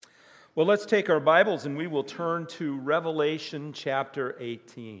Well, let's take our Bibles and we will turn to Revelation chapter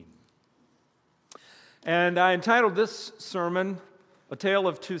 18. And I entitled this sermon, A Tale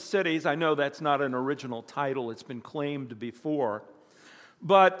of Two Cities. I know that's not an original title, it's been claimed before.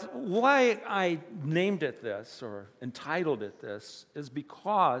 But why I named it this, or entitled it this, is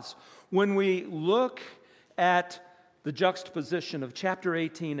because when we look at the juxtaposition of chapter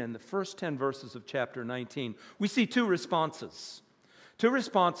 18 and the first 10 verses of chapter 19, we see two responses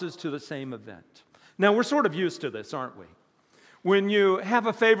to the same event. Now, we're sort of used to this, aren't we? When you have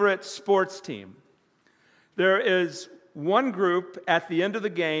a favorite sports team, there is one group at the end of the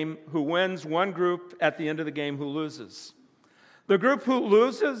game who wins, one group at the end of the game who loses. The group who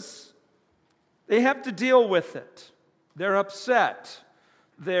loses, they have to deal with it. They're upset.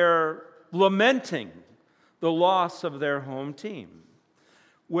 They're lamenting the loss of their home team.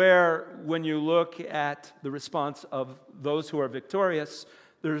 Where, when you look at the response of those who are victorious,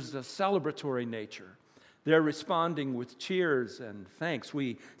 there's a celebratory nature. They're responding with cheers and thanks.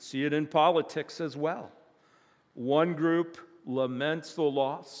 We see it in politics as well. One group laments the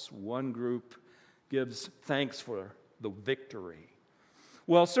loss, one group gives thanks for the victory.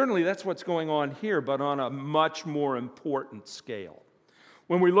 Well, certainly that's what's going on here, but on a much more important scale.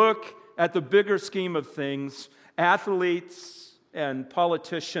 When we look at the bigger scheme of things, athletes and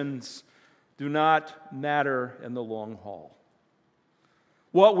politicians do not matter in the long haul.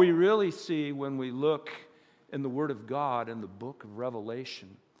 What we really see when we look in the Word of God in the book of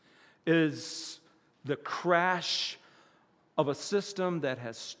Revelation is the crash of a system that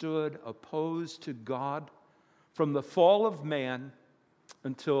has stood opposed to God from the fall of man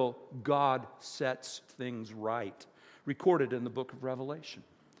until God sets things right, recorded in the book of Revelation.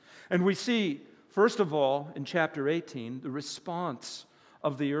 And we see, first of all, in chapter 18, the response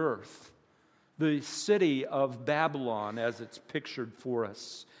of the earth, the city of Babylon as it's pictured for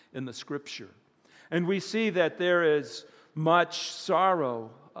us in the Scripture. And we see that there is much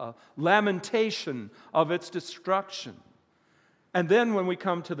sorrow, lamentation of its destruction. And then when we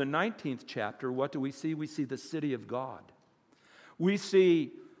come to the 19th chapter, what do we see? We see the city of God. We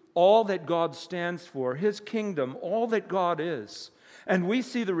see all that God stands for, His kingdom, all that God is. And we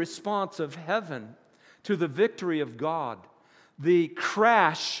see the response of heaven to the victory of God, the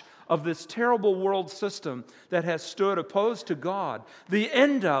crash of this terrible world system that has stood opposed to God, the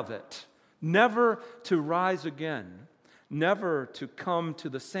end of it, never to rise again, never to come to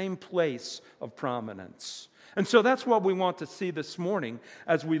the same place of prominence. And so that's what we want to see this morning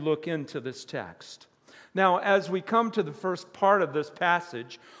as we look into this text. Now, as we come to the first part of this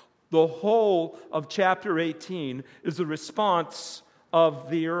passage, the whole of chapter 18 is a response of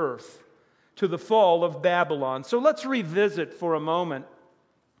the earth to the fall of Babylon. So let's revisit for a moment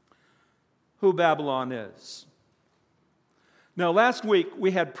who Babylon is. Now, last week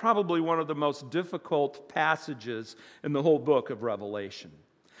we had probably one of the most difficult passages in the whole book of Revelation,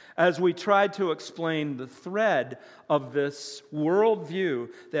 as we tried to explain the thread of this worldview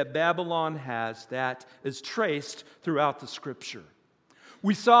that Babylon has that is traced throughout the Scripture.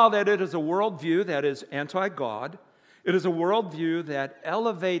 We saw that it is a worldview that is anti-God. It is a worldview that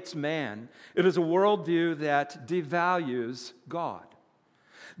elevates man. It is a worldview that devalues God.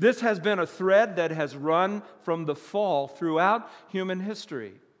 This has been a thread that has run from the fall throughout human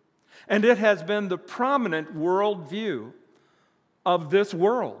history. And it has been the prominent worldview of this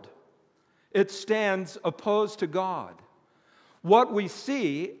world. It stands opposed to God. What we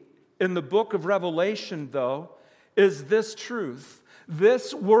see in the book of Revelation, though, is this truth.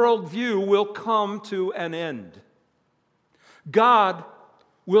 This worldview will come to an end. God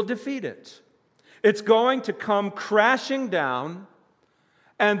will defeat it. It's going to come crashing down,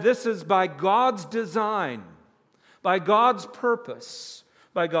 and this is by God's design, by God's purpose,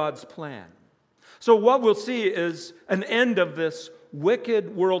 by God's plan. So what we'll see is an end of this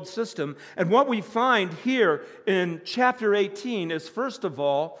wicked world system. And what we find here in chapter 18 is, first of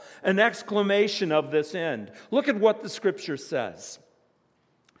all, an exclamation of this end. Look at what the Scripture says.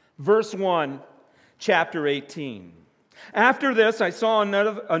 Verse 1, chapter 18. After this, I saw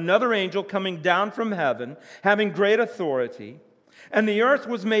another angel coming down from heaven, having great authority, and the earth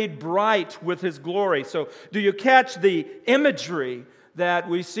was made bright with his glory. So, do you catch the imagery that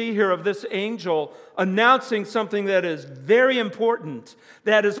we see here of this angel announcing something that is very important,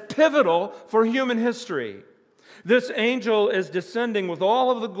 that is pivotal for human history? This angel is descending with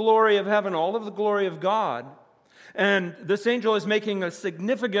all of the glory of heaven, all of the glory of God, and this angel is making a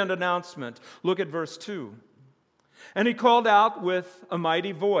significant announcement. Look at verse 2. And he called out with a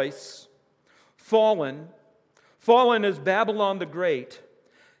mighty voice, fallen is Babylon the Great.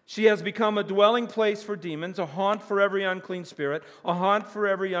 She has become a dwelling place for demons, a haunt for every unclean spirit, a haunt for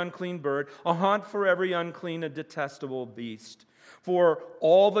every unclean bird, a haunt for every unclean and detestable beast. For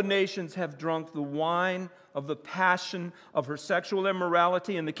all the nations have drunk the wine of the passion of her sexual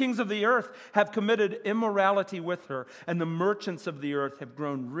immorality, and the kings of the earth have committed immorality with her, and the merchants of the earth have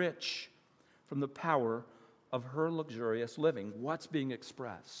grown rich from the power of her luxurious living. What's being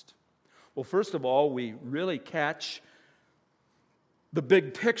expressed? Well, first of all, we really catch the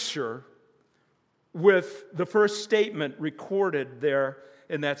big picture with the first statement recorded there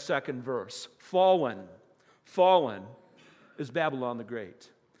in that second verse. Fallen is Babylon the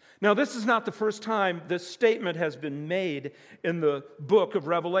Great. Now, this is not the first time this statement has been made in the book of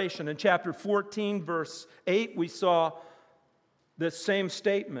Revelation. In chapter 14, verse 8, we saw this same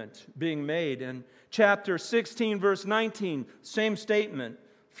statement being made. In chapter 16, verse 19, same statement.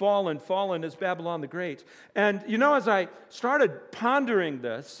 Fallen is Babylon the Great. And you know, as I started pondering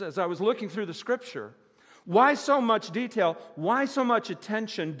this, as I was looking through the scripture, why so much detail, why so much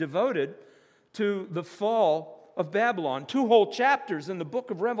attention devoted to the fall of Babylon? 2 whole chapters in the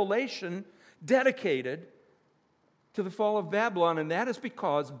book of Revelation dedicated to the fall of Babylon, and that is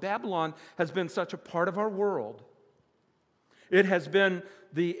because Babylon has been such a part of our world. It has been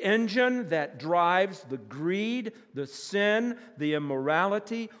the engine that drives the greed, the sin, the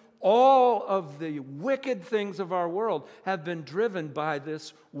immorality. All of the wicked things of our world have been driven by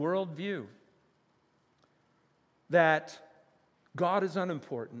this worldview that God is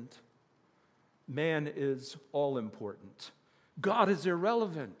unimportant, man is all important. God is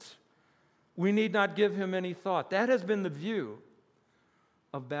irrelevant. We need not give him any thought. That has been the view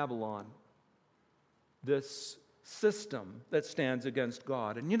of Babylon, this system that stands against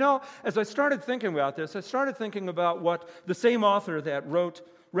God. And you know, as I started thinking about this, I started thinking about what the same author that wrote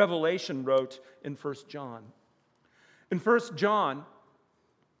Revelation wrote in 1 John. In 1 John,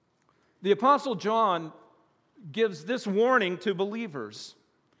 the Apostle John gives this warning to believers.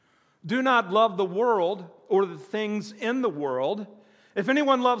 Do not love the world or the things in the world. If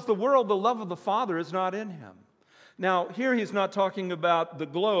anyone loves the world, the love of the Father is not in him. Now, here he's not talking about the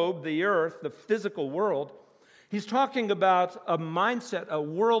globe, the earth, the physical world. He's talking about a mindset, a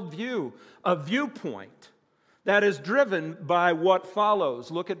worldview, a viewpoint that is driven by what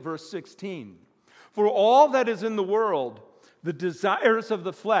follows. Look at verse 16. For all that is in the world, the desires of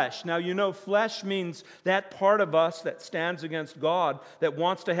the flesh. Now, you know, flesh means that part of us that stands against God, that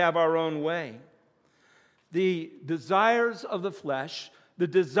wants to have our own way. The desires of the flesh, the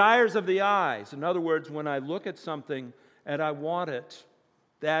desires of the eyes. In other words, when I look at something and I want it,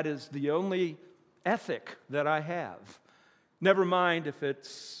 that is the only ethic that I have. Never mind if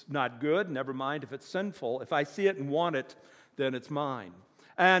it's not good, never mind if it's sinful. If I see it and want it, then it's mine.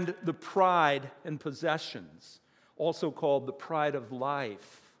 And the pride and possessions, also called the pride of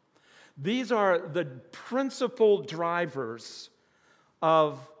life. These are the principal drivers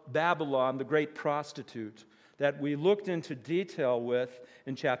of Babylon, the great prostitute, that we looked into detail with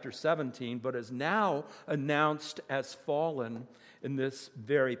in chapter 17, but is now announced as fallen in this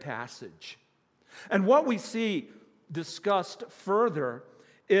very passage. And what we see discussed further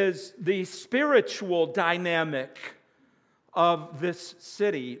is the spiritual dynamic of this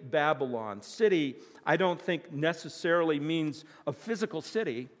city, Babylon. City, I don't think necessarily means a physical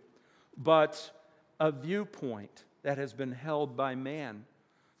city, but a viewpoint that has been held by man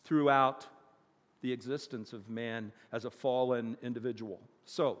throughout the existence of man as a fallen individual.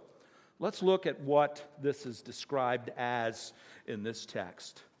 So, let's look at what this is described as in this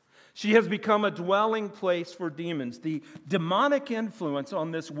text. She has become a dwelling place for demons. The demonic influence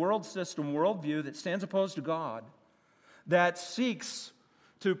on this world system, worldview that stands opposed to God, that seeks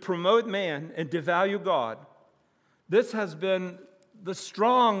to promote man and devalue God, this has been the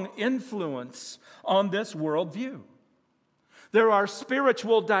strong influence on this worldview. There are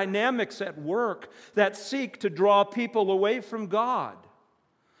spiritual dynamics at work that seek to draw people away from God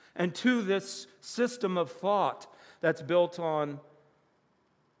and to this system of thought that's built on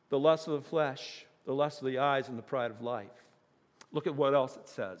the lust of the flesh, the lust of the eyes, and the pride of life. Look at what else it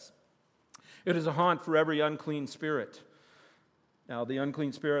says. It is a haunt for every unclean spirit. Now, the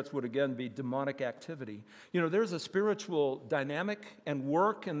unclean spirits would again be demonic activity. You know, there's a spiritual dynamic and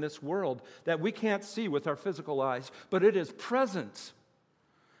work in this world that we can't see with our physical eyes, but it is present,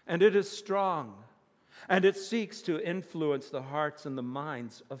 and it is strong, and it seeks to influence the hearts and the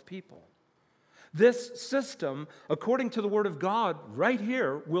minds of people. This system, according to the Word of God, right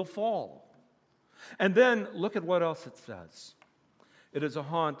here, will fall. And then look at what else it says. It is a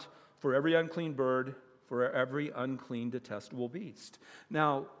haunt for every unclean bird, for every unclean, detestable beast.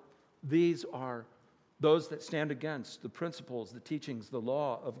 Now, these are those that stand against the principles, the teachings, the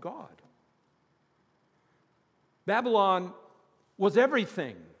law of God. Babylon was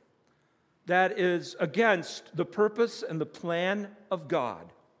everything that is against the purpose and the plan of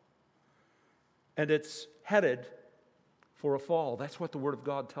God. And it's headed for a fall. That's what the Word of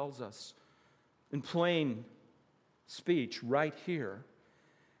God tells us in plain speech right here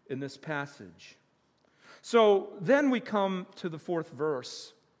in this passage. So then we come to the fourth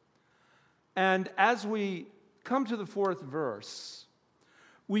verse. And as we come to the fourth verse,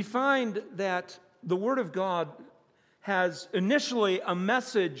 we find that the Word of God has initially a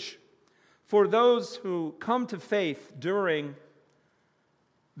message for those who come to faith during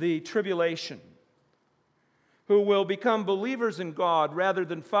the tribulation, who will become believers in God rather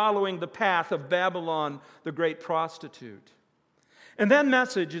than following the path of Babylon, the great prostitute. And that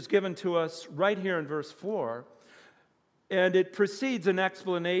message is given to us right here in verse 4, and it precedes an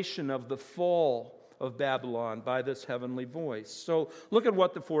explanation of the fall of Babylon by this heavenly voice. So look at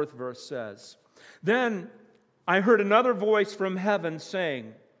what the fourth verse says. Then I heard another voice from heaven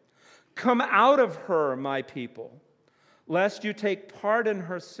saying, "Come out of her, my people, lest you take part in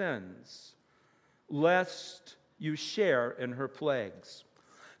her sins, lest you share in her plagues."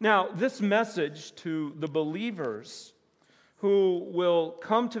 Now, this message to the believers who will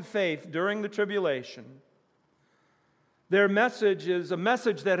come to faith during the tribulation, their message is a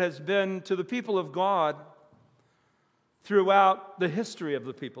message that has been to the people of God throughout the history of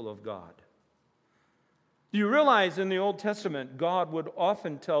the people of God. Do you realize in the Old Testament, God would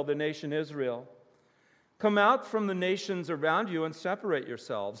often tell the nation Israel, "Come out from the nations around you and separate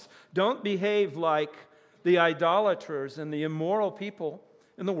yourselves. Don't behave like the idolaters and the immoral people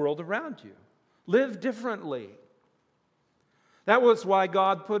in the world around you. Live differently." That was why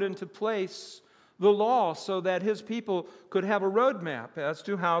God put into place the law, so that His people could have a roadmap as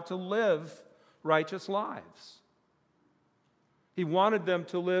to how to live righteous lives. He wanted them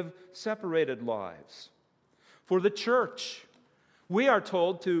to live separated lives. For the church, we are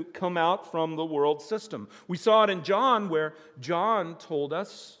told to come out from the world system. We saw it in John, where John told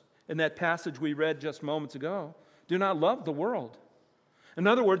us, in that passage we read just moments ago, do not love the world. In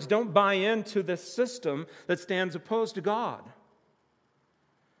other words, don't buy into this system that stands opposed to God.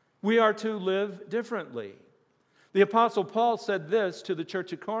 We are to live differently. The Apostle Paul said this to the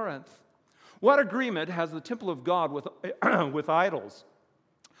church at Corinth: "What agreement has the temple of God with idols?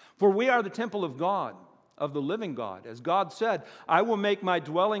 For we are the temple of God, of the living God. As God said, I will make my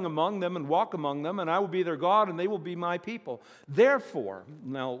dwelling among them and walk among them, and I will be their God, and they will be my people. Therefore,"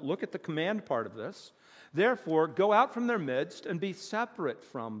 now look at the command part of this, "therefore go out from their midst and be separate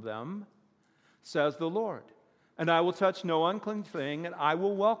from them, says the Lord. And I will touch no unclean thing, and I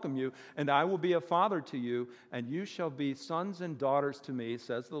will welcome you, and I will be a father to you, and you shall be sons and daughters to me,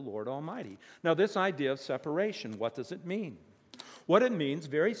 says the Lord Almighty." Now, this idea of separation, what does it mean? What it means,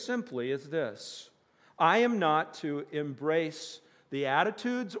 very simply, is this: I am not to embrace the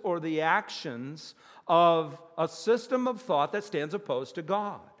attitudes or the actions of a system of thought that stands opposed to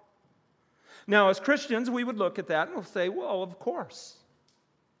God. Now, as Christians, we would look at that and we'll say, well, of course.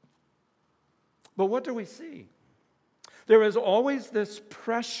 But what do we see? There is always this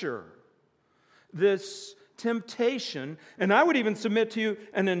pressure, this temptation, and I would even submit to you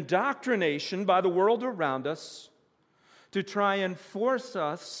an indoctrination by the world around us to try and force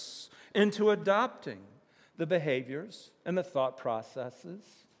us into adopting the behaviors and the thought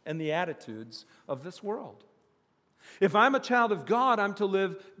processes and the attitudes of this world. If I'm a child of God, I'm to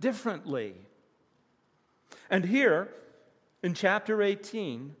live differently. And here, in chapter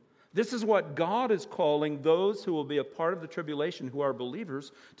 18, this is what God is calling those who will be a part of the tribulation, who are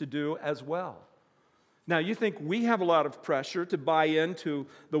believers, to do as well. Now, you think we have a lot of pressure to buy into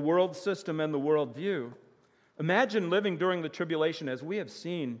the world system and the world view. Imagine living during the tribulation as we have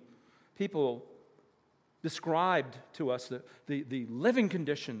seen people described to us, the living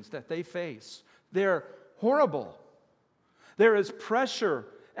conditions that they face. They're horrible. There is pressure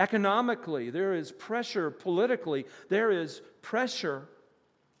economically. There is pressure politically. There is pressure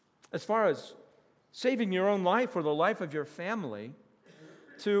as far as saving your own life or the life of your family,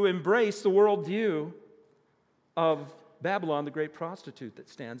 to embrace the worldview of Babylon, the great prostitute that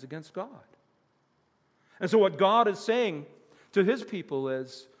stands against God. And so what God is saying to His people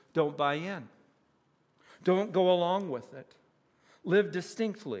is, don't buy in. Don't go along with it. Live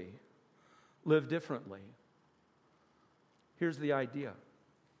distinctly. Live differently. Here's the idea.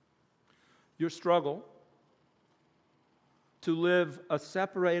 Your struggle to live a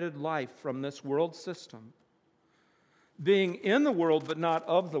separated life from this world system, being in the world but not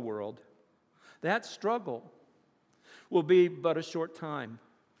of the world, that struggle will be but a short time.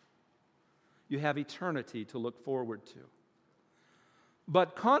 you have eternity to look forward to.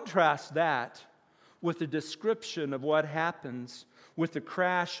 But contrast that with the description of what happens with the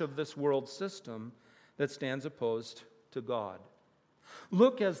crash of this world system that stands opposed to God.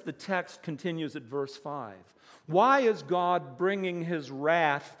 Look as the text continues at verse 5. Why is God bringing his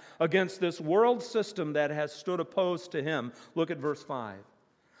wrath against this world system that has stood opposed to him? Look at verse 5.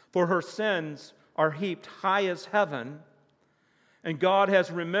 For her sins are heaped high as heaven, and God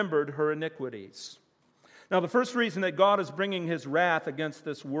has remembered her iniquities. Now, the first reason that God is bringing his wrath against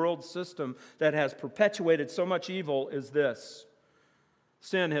this world system that has perpetuated so much evil is this: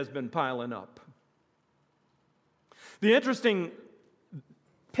 sin has been piling up. The interesting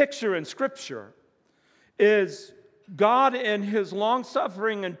picture in Scripture is God, in his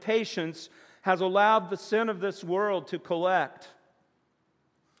long-suffering and patience, has allowed the sin of this world to collect,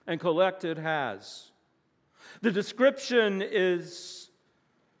 and collect it has. The description is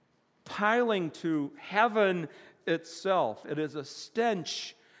piling to heaven itself. It is a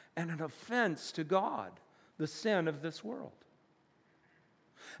stench and an offense to God, the sin of this world.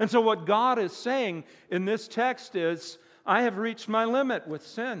 And so what God is saying in this text is, I have reached my limit with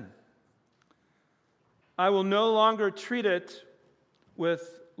sin. I will no longer treat it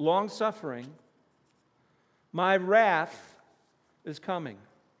with long suffering. My wrath is coming.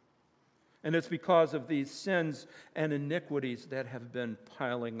 And it's because of these sins and iniquities that have been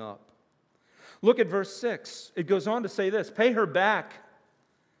piling up. Look at verse 6. It goes on to say this: pay her back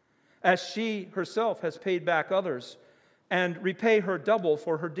as she herself has paid back others, and repay her double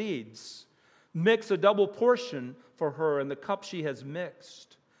for her deeds. Mix a double portion for her in the cup she has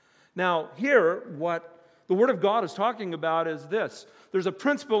mixed. Now, here, what the Word of God is talking about is this. There's a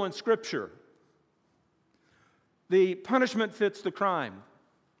principle in Scripture. The punishment fits the crime.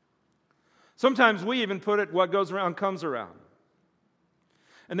 Sometimes we even put it, what goes around comes around.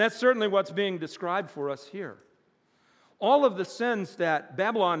 And that's certainly what's being described for us here. All of the sins that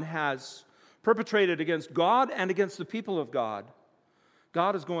Babylon has perpetrated against God and against the people of God,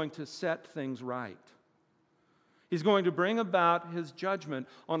 God is going to set things right. He's going to bring about his judgment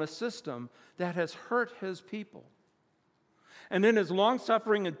on a system that has hurt his people. And in his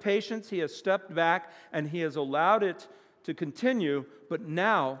long-suffering and patience, he has stepped back and he has allowed it to continue, but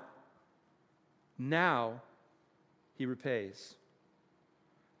now he repays.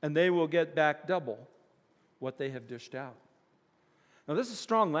 And they will get back double what they have dished out. Now, this is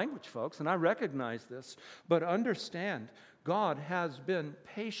strong language, folks, and I recognize this, but understand, God has been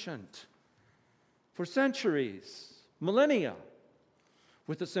patient for centuries, millennia,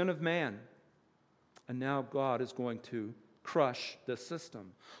 with the sin of man. And now God is going to crush this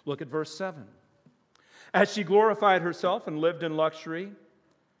system. Look at verse 7. As she glorified herself and lived in luxury,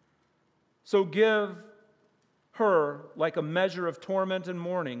 so give her like a measure of torment and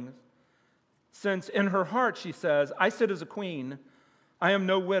mourning, since in her heart she says, I sit as a queen, I am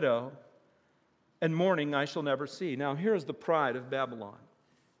no widow, and mourning I shall never see. Now here's the pride of Babylon.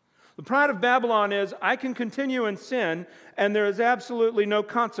 The pride of Babylon is, I can continue in sin, and there is absolutely no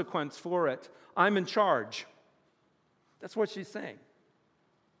consequence for it. I'm in charge. That's what she's saying.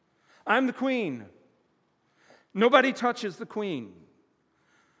 I'm the queen. Nobody touches the queen.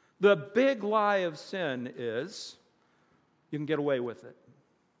 The big lie of sin is you can get away with it.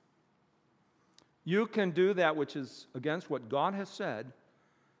 You can do that which is against what God has said,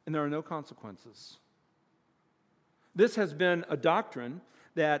 and there are no consequences. This has been a doctrine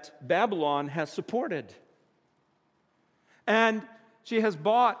that Babylon has supported. And she has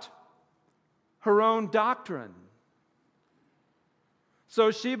bought her own doctrine.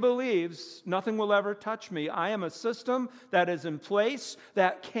 So she believes nothing will ever touch me. I am a system that is in place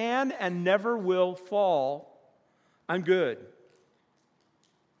that can and never will fall. I'm good.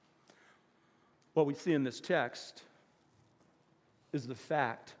 What we see in this text is the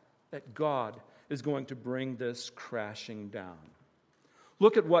fact that God is going to bring this crashing down.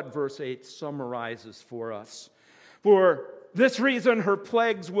 Look at what verse 8 summarizes for us. For this reason her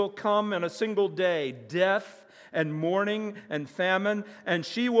plagues will come in a single day, death and mourning and famine, and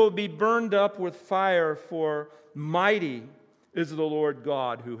she will be burned up with fire, for mighty is the Lord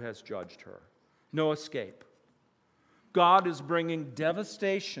God who has judged her. No escape. God is bringing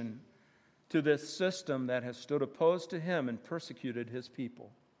devastation to this system that has stood opposed to him and persecuted his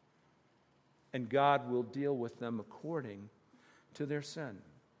people. And God will deal with them according to their sin.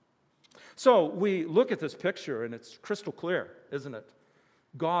 So we look at this picture and it's crystal clear, isn't it?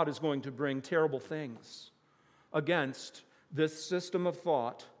 God is going to bring terrible things against this system of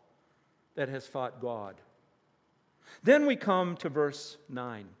thought that has fought God. Then we come to verse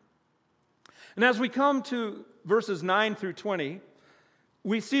 9. And as we come to verses 9 through 20,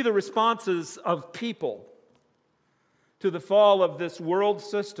 we see the responses of people to the fall of this world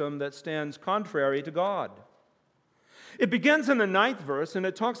system that stands contrary to God. It begins in the 9th verse, and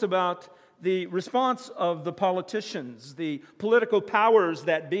it talks about the response of the politicians, the political powers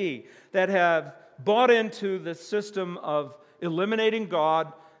that be, that have bought into the system of eliminating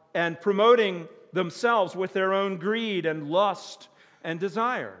God and promoting themselves with their own greed and lust and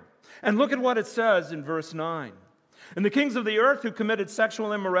desire. And look at what it says in verse 9. And the kings of the earth who committed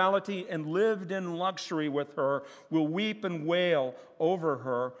sexual immorality and lived in luxury with her will weep and wail over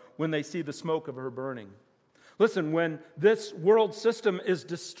her when they see the smoke of her burning. Listen, when this world system is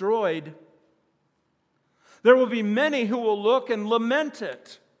destroyed, there will be many who will look and lament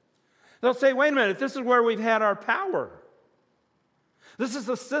it. They'll say, wait a minute, this is where we've had our power. This is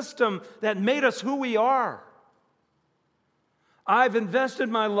the system that made us who we are. I've invested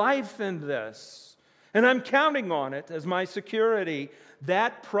my life in this. And I'm counting on it as my security.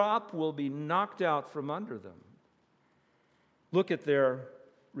 That prop will be knocked out from under them. Look at their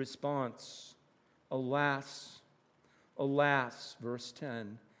response. Alas, alas, verse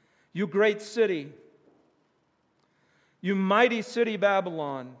 10. You great city, you mighty city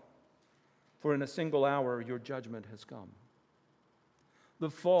Babylon, for in a single hour your judgment has come. The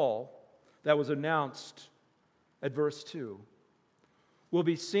fall that was announced at verse 2 will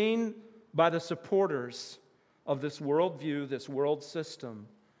be seen by the supporters of this worldview, this world system,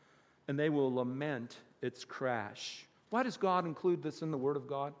 and they will lament its crash. Why does God include this in the Word of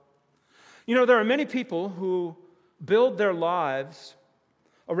God? You know, there are many people who build their lives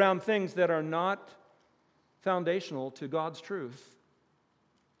around things that are not foundational to God's truth.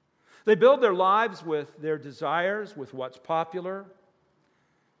 They build their lives with their desires, with what's popular,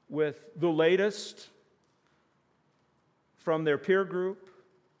 with the latest from their peer group,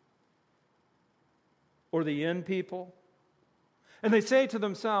 or the in people. And they say to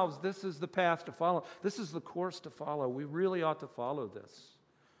themselves, this is the path to follow. This is the course to follow. We really ought to follow this.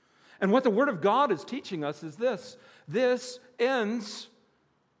 And what the Word of God is teaching us is this. This ends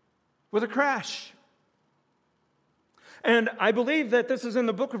with a crash. And I believe that this is in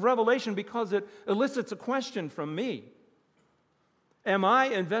the book of Revelation because it elicits a question from me. Am I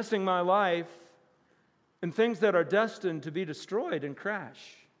investing my life in things that are destined to be destroyed and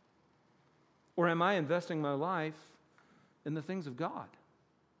crash? Or am I investing my life in the things of God?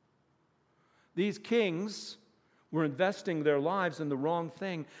 These kings were investing their lives in the wrong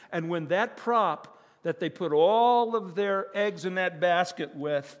thing. And when that prop that they put all of their eggs in that basket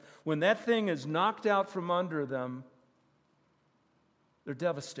with, when that thing is knocked out from under them, they're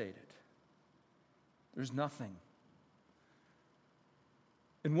devastated. There's nothing.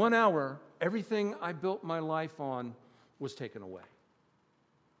 In 1 hour, everything I built my life on was taken away.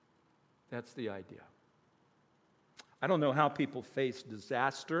 That's the idea. I don't know how people face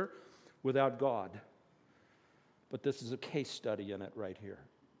disaster without God, but this is a case study in it right here.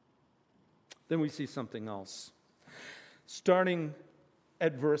 Then we see something else. Starting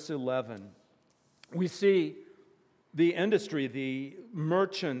at verse 11, we see the industry, the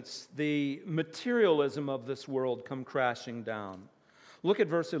merchants, the materialism of this world come crashing down. Look at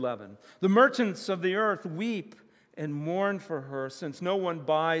verse 11. The merchants of the earth weep and mourn for her, since no one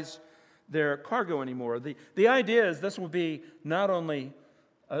buys their cargo anymore. The idea is this will be not only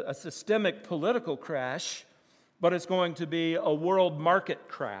a systemic political crash, but it's going to be a world market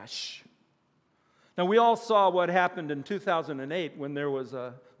crash. Now, we all saw what happened in 2008 when there was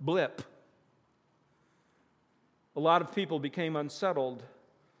a blip. A lot of people became unsettled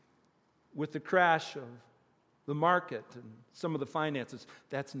with the crash of the market and some of the finances.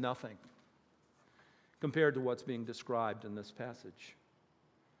 That's nothing compared to what's being described in this passage.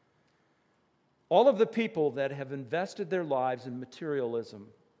 All of the people that have invested their lives in materialism,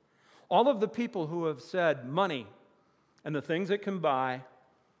 all of the people who have said money and the things it can buy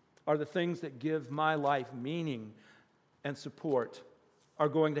are the things that give my life meaning and support, are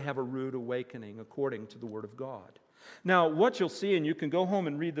going to have a rude awakening according to the Word of God. Now, what you'll see, and you can go home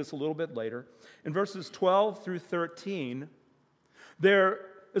and read this a little bit later, in verses 12 through 13, there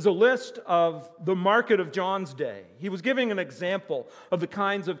is a list of the market of John's day. He was giving an example of the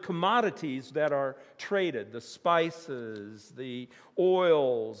kinds of commodities that are traded, the spices, the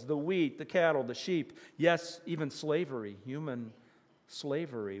oils, the wheat, the cattle, the sheep. Yes, even slavery, human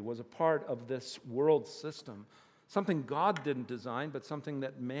slavery was a part of this world system. Something God didn't design, but something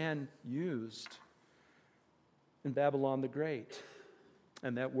that man used in Babylon the Great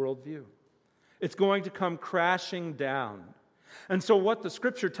and that worldview. It's going to come crashing down. And so what the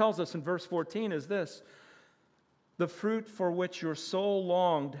Scripture tells us in verse 14 is this: the fruit for which your soul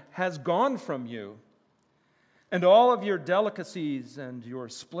longed has gone from you, and all of your delicacies and your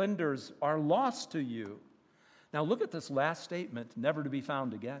splendors are lost to you. Now look at this last statement, never to be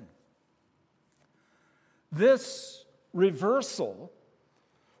found again. This reversal,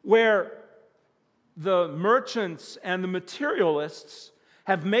 where the merchants and the materialists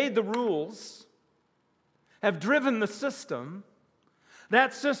have made the rules, have driven the system,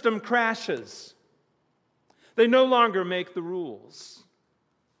 that system crashes. They no longer make the rules.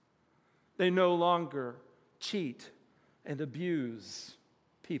 They no longer cheat and abuse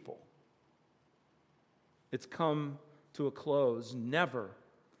people. It's come to a close, never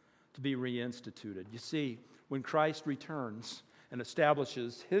to be reinstituted. You see, when Christ returns and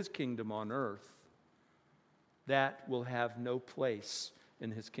establishes his kingdom on earth, that will have no place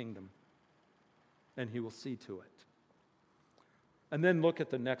in his kingdom, and he will see to it. And then look at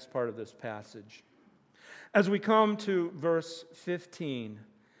the next part of this passage. As we come to verse 15,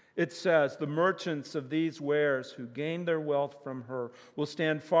 it says, "The merchants of these wares who gained their wealth from her will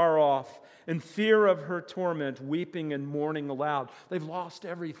stand far off in fear of her torment, weeping and mourning aloud." They've lost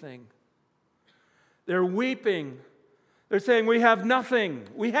everything. They're weeping. They're saying, "We have nothing.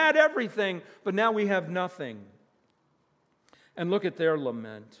 We had everything, but now we have nothing." And look at their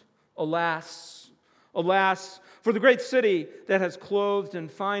lament. "Alas, alas, for the great city that has clothed in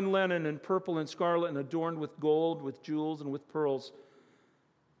fine linen and purple and scarlet and adorned with gold, with jewels and with pearls.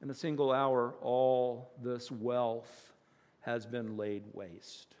 In a single hour, all this wealth has been laid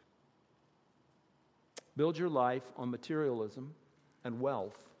waste." Build your life on materialism and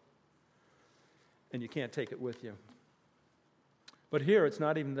wealth, and you can't take it with you. But here, it's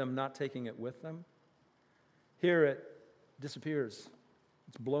not even them not taking it with them. Here it disappears.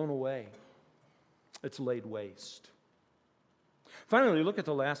 It's blown away. It's laid waste. Finally, look at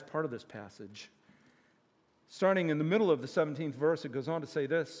the last part of this passage. Starting in the middle of the 17th verse, it goes on to say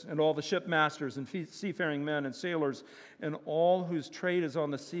this, "And all the shipmasters and seafaring men and sailors and all whose trade is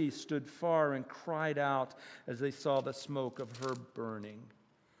on the sea stood far and cried out as they saw the smoke of her burning."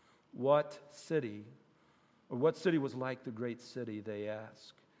 What city was like the great city, they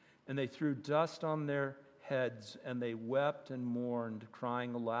ask. And they threw dust on their heads, and they wept and mourned,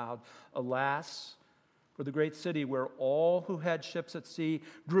 crying aloud, "Alas, for the great city where all who had ships at sea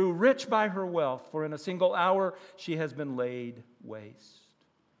grew rich by her wealth, for in a single hour she has been laid waste.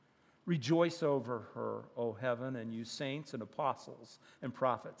 Rejoice over her, O heaven, and you saints and apostles and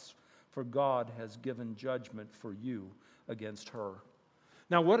prophets, for God has given judgment for you against her."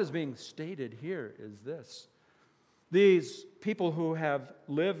 Now, what is being stated here is this. These people who have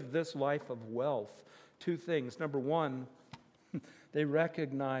lived this life of wealth, two things. Number one, they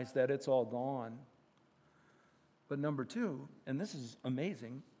recognize that it's all gone. But number two, and this is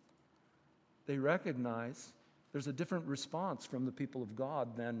amazing, they recognize there's a different response from the people of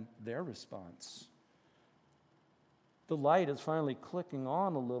God than their response. The light is finally clicking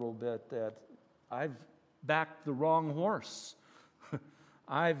on a little bit that I've backed the wrong horse.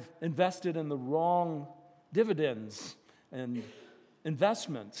 I've invested in the wrong dividends and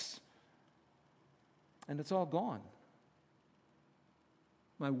investments, and it's all gone.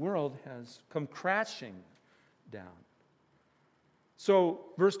 My world has come crashing down.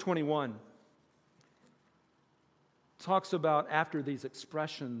 So, verse 21 talks about, after these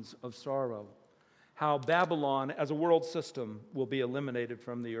expressions of sorrow, how Babylon as a world system will be eliminated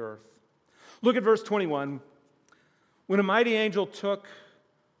from the earth. Look at verse 21. "When a mighty angel took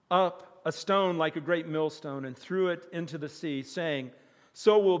up a stone like a great millstone and threw it into the sea, saying,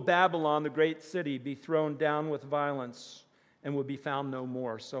 'So will Babylon, the great city, be thrown down with violence and will be found no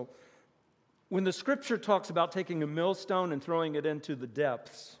more.'" So when the scripture talks about taking a millstone and throwing it into the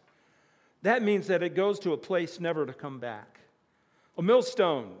depths, that means that it goes to a place never to come back. A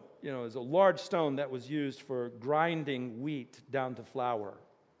millstone, is a large stone that was used for grinding wheat down to flour.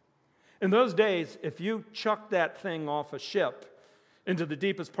 In those days, if you chucked that thing off a ship into the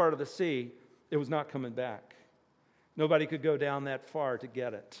deepest part of the sea, it was not coming back. Nobody could go down that far to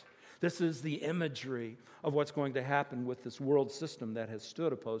get it. This is the imagery of what's going to happen with this world system that has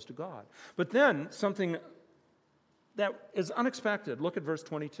stood opposed to God. But then, something that is unexpected. Look at verse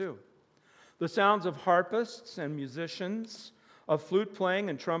 22. "The sounds of harpists and musicians, of flute playing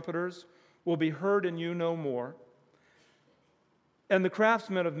and trumpeters will be heard in you no more. And the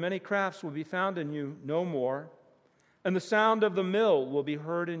craftsmen of many crafts will be found in you no more. And the sound of the mill will be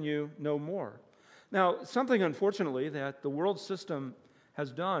heard in you no more." Now, something, unfortunately, that the world system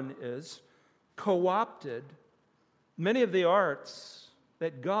has done is co-opted many of the arts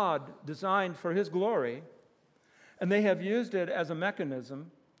that God designed for His glory, and they have used it as a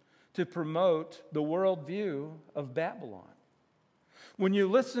mechanism to promote the worldview of Babylon. When you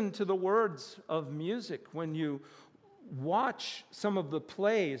listen to the words of music, when you watch some of the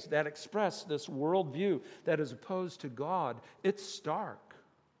plays that express this worldview that is opposed to God, it's stark.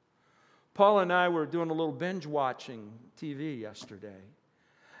 Paul and I were doing a little binge watching TV yesterday.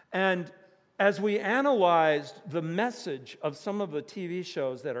 And as we analyzed the message of some of the TV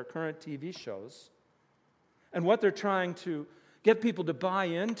shows that are current TV shows and what they're trying to get people to buy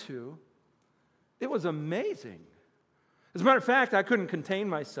into, it was amazing. As a matter of fact, I couldn't contain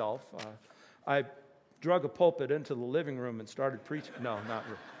myself. I drug a pulpit into the living room and started preaching. No, not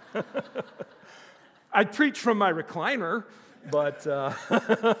really. I preached from my recliner, but I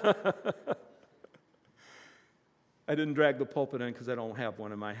didn't drag the pulpit in because I don't have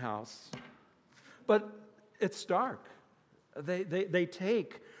one in my house. But it's stark. They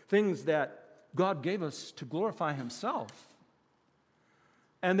take things that God gave us to glorify Himself,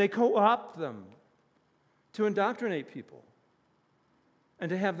 and they co-opt them to indoctrinate people and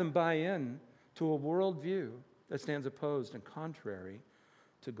to have them buy in to a worldview that stands opposed and contrary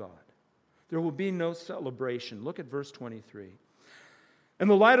to God. There will be no celebration. Look at verse 23. And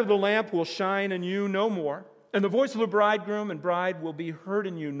the light of the lamp will shine in you no more, and the voice of the bridegroom and bride will be heard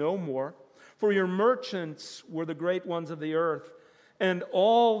in you no more. For your merchants were the great ones of the earth, and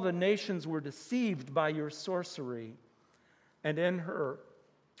all the nations were deceived by your sorcery. And in her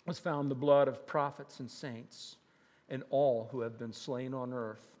was found the blood of prophets and saints, and all who have been slain on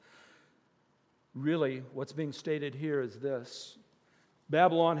earth. Really, what's being stated here is this: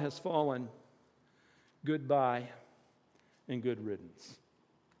 Babylon has fallen. Goodbye and good riddance.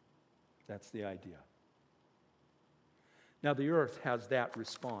 That's the idea. Now, the earth has that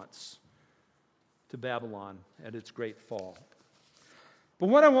response to Babylon at its great fall. But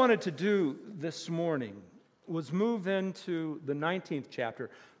what I wanted to do this morning was move into the 19th chapter.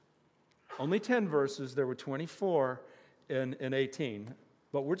 Only 10 verses. There were 24 in 18.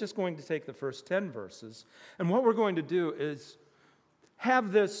 But we're just going to take the first 10 verses. And what we're going to do is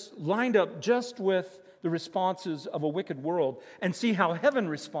have this lined up just with the responses of a wicked world and see how heaven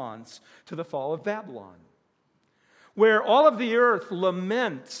responds to the fall of Babylon, where all of the earth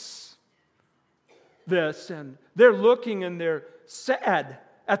laments this, and they're looking and they're sad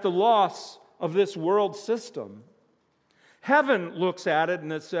at the loss of this world system. Heaven looks at it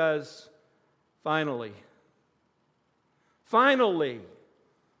and it says, finally,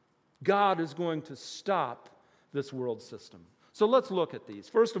 God is going to stop this world system. So let's look at these.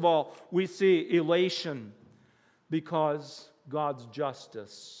 First of all, we see elation because God's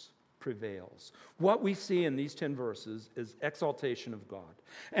justice prevails. What we see in these 10 verses is exaltation of God.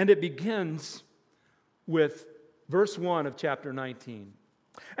 And it begins with verse 1 of chapter 19.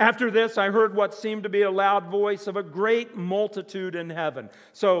 After this, I heard what seemed to be a loud voice of a great multitude in heaven.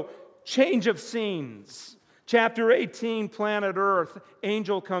 So, change of scenes. Chapter 18, planet Earth,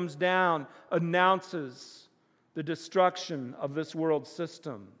 angel comes down, announces the destruction of this world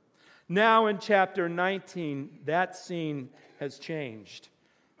system. Now in chapter 19, that scene has changed.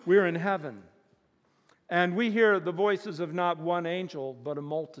 We're in heaven, and we hear the voices of not one angel, but a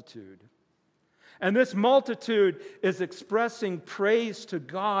multitude. And this multitude is expressing praise to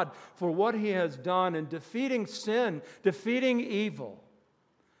God for what He has done in defeating sin, defeating evil,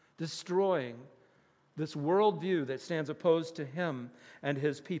 destroying this worldview that stands opposed to Him and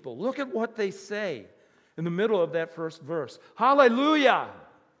His people. Look at what they say in the middle of that first verse. Hallelujah!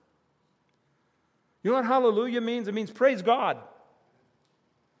 You know what hallelujah means? It means praise God.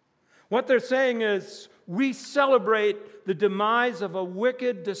 What they're saying is, we celebrate the demise of a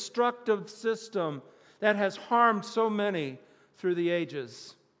wicked, destructive system that has harmed so many through the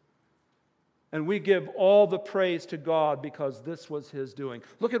ages. And we give all the praise to God because this was His doing.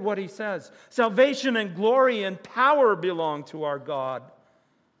 Look at what He says. Salvation and glory and power belong to our God.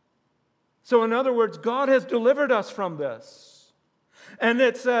 So in other words, God has delivered us from this. And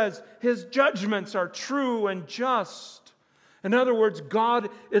it says His judgments are true and just. In other words, God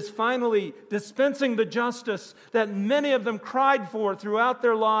is finally dispensing the justice that many of them cried for throughout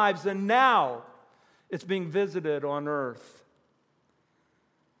their lives, and now it's being visited on earth.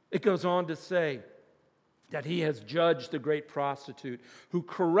 It goes on to say that He has judged the great prostitute who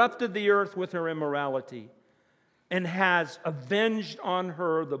corrupted the earth with her immorality and has avenged on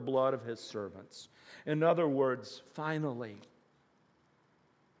her the blood of His servants. In other words, finally,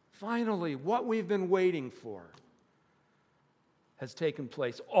 what we've been waiting for has taken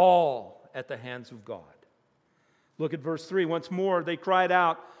place, all at the hands of God. Look at verse 3. Once more, they cried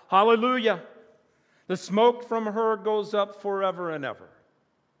out, Hallelujah! The smoke from her goes up forever and ever.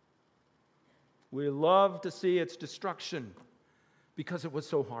 We love to see its destruction because it was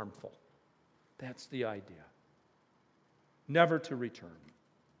so harmful. That's the idea. never to return.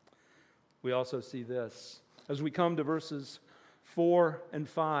 We also see this. As we come to verses 4 and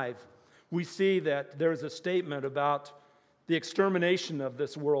 5, we see that there's a statement about the extermination of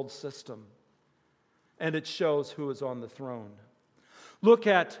this world system, and it shows who is on the throne. Look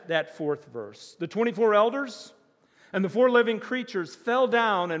at that 4th verse. The 24 elders and the 4 living creatures fell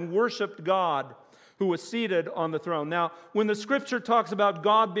down and worshiped God who was seated on the throne. Now, when the scripture talks about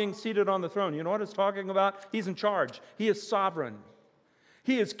God being seated on the throne, you know what it's talking about? He's in charge. He is sovereign.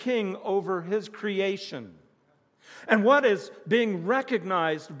 He is king over his creation. And what is being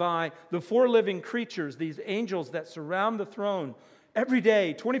recognized by the 4 living creatures, these angels that surround the throne every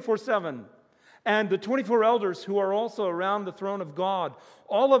day, 24/7, and the 24 elders who are also around the throne of God,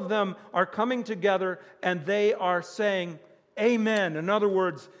 all of them are coming together and they are saying, Amen. In other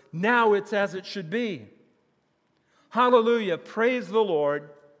words, now it's as it should be. Hallelujah, praise the Lord.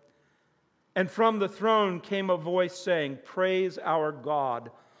 And from the throne came a voice saying, Praise our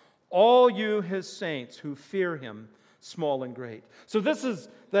God, all you his saints who fear him, small and great. So this is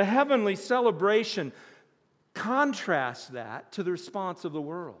the heavenly celebration. Contrast that to the response of the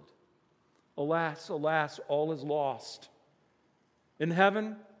world. Alas, alas, all is lost. In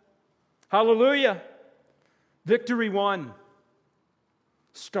heaven, hallelujah, victory won.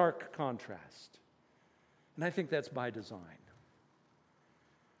 Stark contrast. And I think that's by design.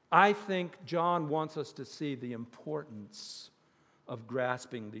 I think John wants us to see the importance of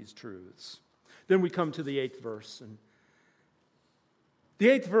grasping these truths. Then we come to the 8th verse. And the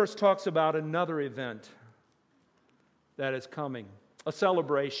 8th verse talks about another event that is coming, a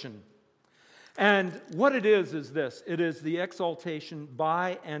celebration. And what it is this. It is the exaltation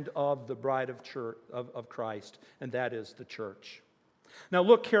by and of the bride of Christ, and that is the church. Now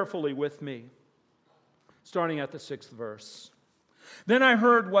look carefully with me, starting at the 6th verse. Then I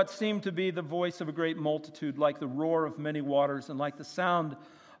heard what seemed to be the voice of a great multitude, like the roar of many waters and like the sound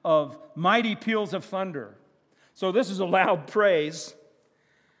of mighty peals of thunder. So this is a loud praise.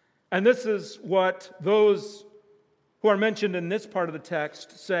 And this is what those who are mentioned in this part of the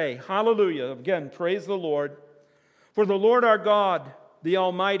text say. Hallelujah. Again, praise the Lord. For the Lord our God, the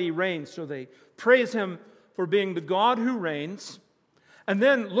Almighty, reigns. So they praise him for being the God who reigns. And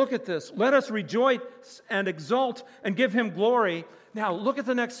then look at this. Let us rejoice and exult and give him glory. Now look at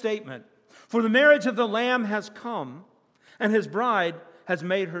the next statement. For the marriage of the Lamb has come, and his bride has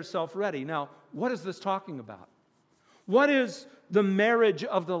made herself ready. Now, what is this talking about? What is the marriage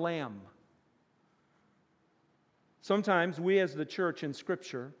of the Lamb? Sometimes we as the church in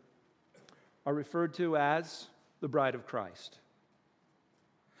Scripture are referred to as the bride of Christ.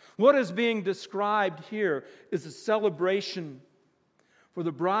 What is being described here is a celebration for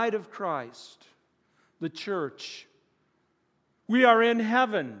the bride of Christ, the church. We are in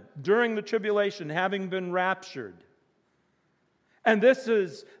heaven during the tribulation, having been raptured. And this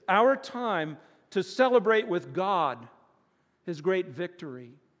is our time to celebrate with God his great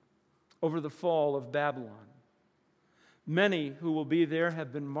victory over the fall of Babylon. Many who will be there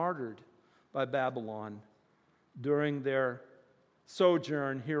have been martyred by Babylon during their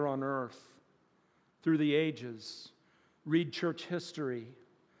sojourn here on earth through the ages. Read church history,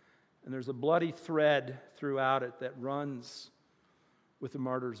 and there's a bloody thread throughout it that runs with the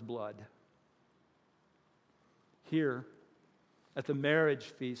martyr's blood. Here, at the marriage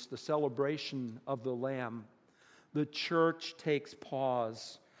feast, the celebration of the Lamb, the church takes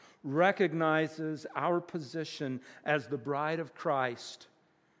pause, recognizes our position as the bride of Christ,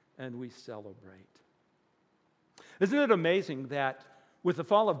 and we celebrate. Isn't it amazing that with the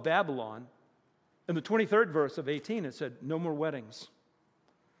fall of Babylon, in the 23rd verse of 18, it said, no more weddings,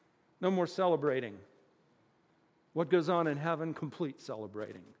 no more celebrating. What goes on in heaven? Complete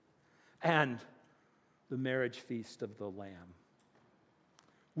celebrating. And the marriage feast of the Lamb.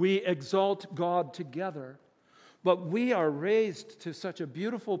 We exalt God together, but we are raised to such a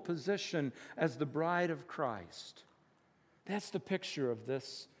beautiful position as the bride of Christ. That's the picture of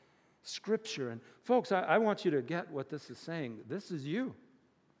this Scripture. And folks, I want you to get what this is saying. This is you.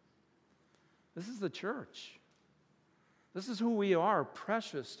 This is the church. This is who we are,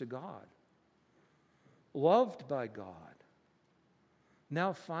 precious to God, loved by God.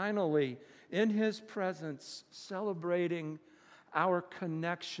 Now finally, in his presence, celebrating our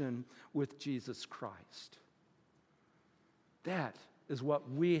connection with Jesus Christ. That is what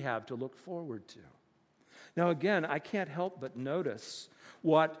we have to look forward to. Now again, I can't help but notice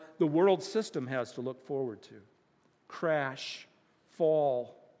what the world system has to look forward to. Crash,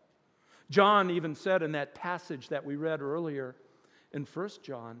 fall. John even said in that passage that we read earlier in 1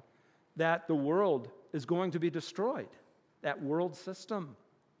 John that the world is going to be destroyed, that world system.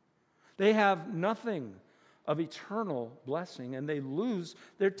 They have nothing of eternal blessing, and they lose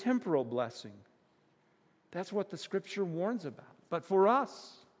their temporal blessing. That's what the Scripture warns about. But for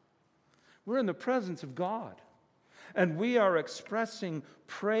us, we're in the presence of God, and we are expressing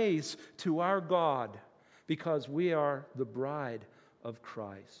praise to our God because we are the bride of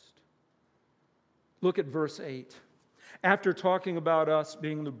Christ. Look at verse 8. After talking about us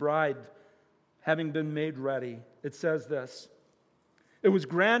being the bride, having been made ready, it says this: "It was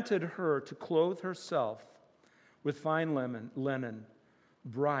granted her to clothe herself with fine linen,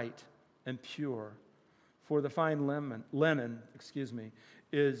 bright and pure. For the fine linen,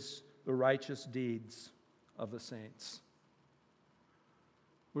 is the righteous deeds of the saints."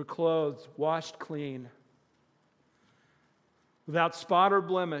 We're clothed, washed clean, without spot or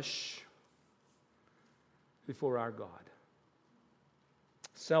blemish before our God,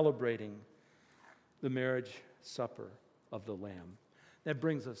 celebrating the marriage supper of the Lamb. That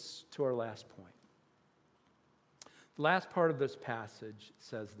brings us to our last point. The last part of this passage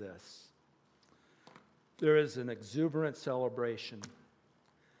says this: there is an exuberant celebration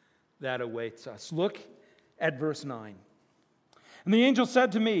that awaits us. Look at verse 9. "And the angel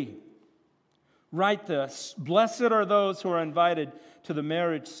said to me, 'Write this: Blessed are those who are invited to the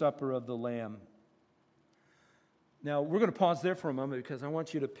marriage supper of the Lamb.'" Now, we're going to pause there for a moment because I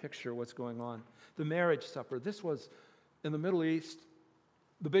want you to picture what's going on. The marriage supper. This was, in the Middle East,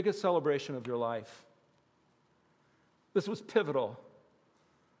 the biggest celebration of your life. This was pivotal.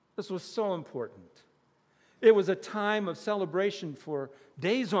 This was so important. It was a time of celebration for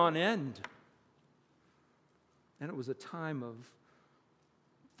days on end. And it was a time of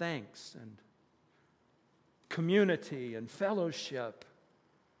thanks and community and fellowship,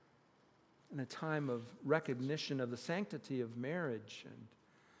 and a time of recognition of the sanctity of marriage and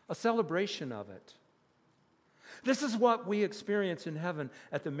a celebration of it. This is what we experience in heaven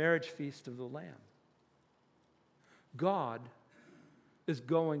at the marriage feast of the Lamb. God is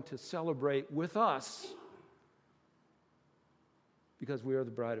going to celebrate with us because we are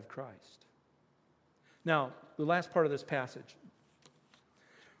the bride of Christ. Now, the last part of this passage.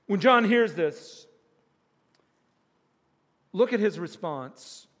 When John hears this, look at his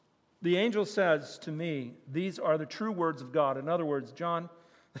response. The angel says to me, "These are the true words of God." In other words, John,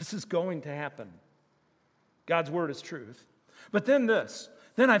 this is going to happen. God's word is truth. But then this: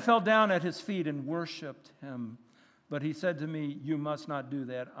 "Then I fell down at his feet and worshiped him. But he said to me, 'You must not do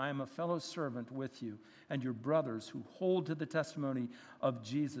that. I am a fellow servant with you, and your brothers who hold to the testimony of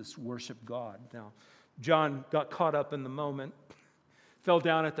Jesus worship God.'" Now, John got caught up in the moment, fell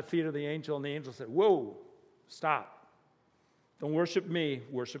down at the feet of the angel, and the angel said, "Whoa, stop. Don't worship me,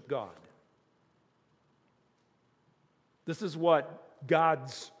 worship God." This is what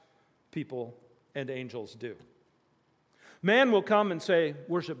God's people and angels do. Man will come and say,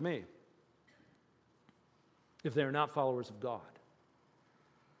 "Worship me," if they are not followers of God.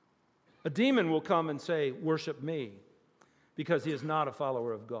 A demon will come and say, "Worship me," because he is not a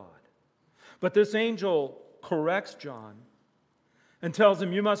follower of God. But this angel corrects John and tells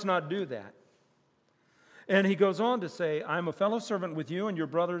him, "You must not do that." And he goes on to say, "I'm a fellow servant with you and your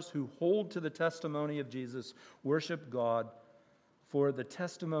brothers who hold to the testimony of Jesus. Worship God, for the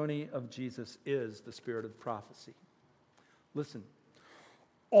testimony of Jesus is the spirit of prophecy." Listen,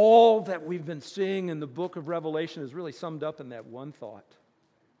 all that we've been seeing in the book of Revelation is really summed up in that one thought.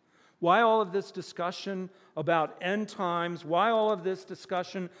 Why all of this discussion about end times? Why all of this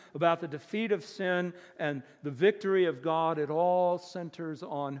discussion about the defeat of sin and the victory of God? It all centers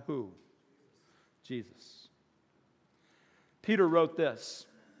on who? Jesus. Peter wrote this: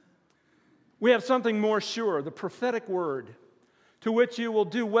 "We have something more sure, the prophetic word, to which you will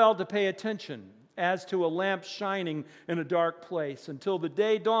do well to pay attention, as to a lamp shining in a dark place, until the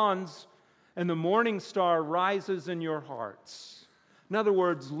day dawns and the morning star rises in your hearts." In other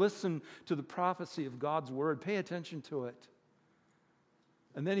words, listen to the prophecy of God's word. Pay attention to it.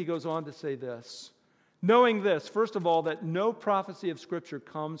 And then he goes on to say this: "Knowing this, first of all, that no prophecy of Scripture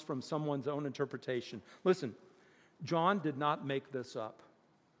comes from someone's own interpretation." Listen, John did not make this up.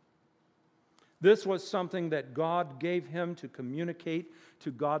 This was something that God gave him to communicate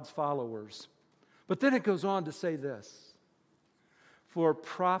to God's followers. But then it goes on to say this: "For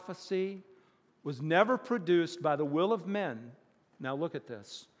prophecy was never produced by the will of men." Now look at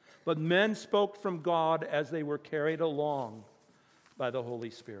this. "But men spoke from God as they were carried along by the Holy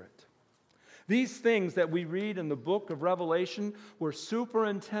Spirit." These things that we read in the book of Revelation were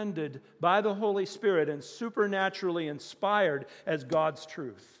superintended by the Holy Spirit and supernaturally inspired as God's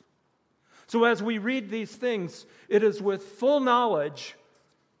truth. So as we read these things, it is with full knowledge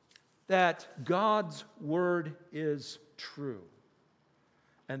that God's word is true,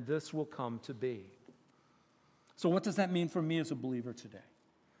 and this will come to be. So what does that mean for me as a believer today?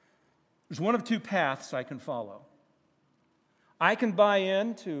 There's one of two paths I can follow. I can buy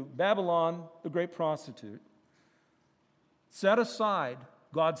into Babylon, the great prostitute, set aside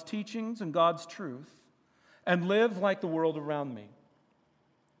God's teachings and God's truth, and live like the world around me.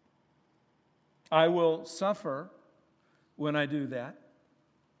 I will suffer when I do that,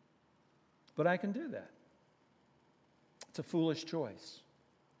 but I can do that. It's a foolish choice.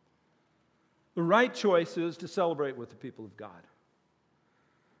 The right choice is to celebrate with the people of God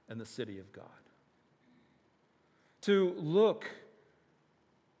and the city of God. To look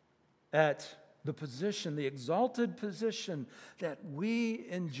at the position, the exalted position that we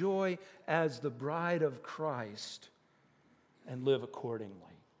enjoy as the bride of Christ and live accordingly.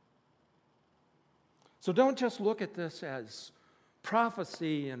 So don't just look at this as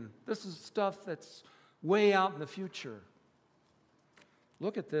prophecy and this is stuff that's way out in the future.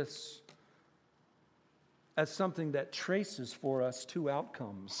 Look at this as something that traces for us two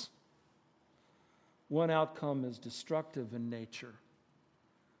outcomes. One outcome is destructive in nature.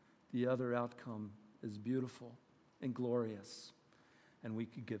 The other outcome is beautiful and glorious, and we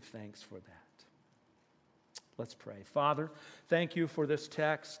could give thanks for that. Let's pray. Father, thank you for this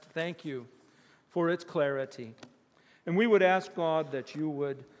text. Thank you for its clarity. And we would ask, God, that you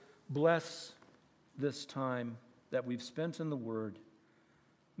would bless this time that we've spent in the Word.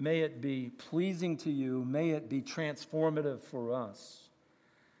 May it be pleasing to you. May it be transformative for us.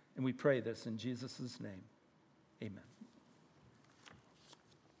 And we pray this in Jesus' name. Amen.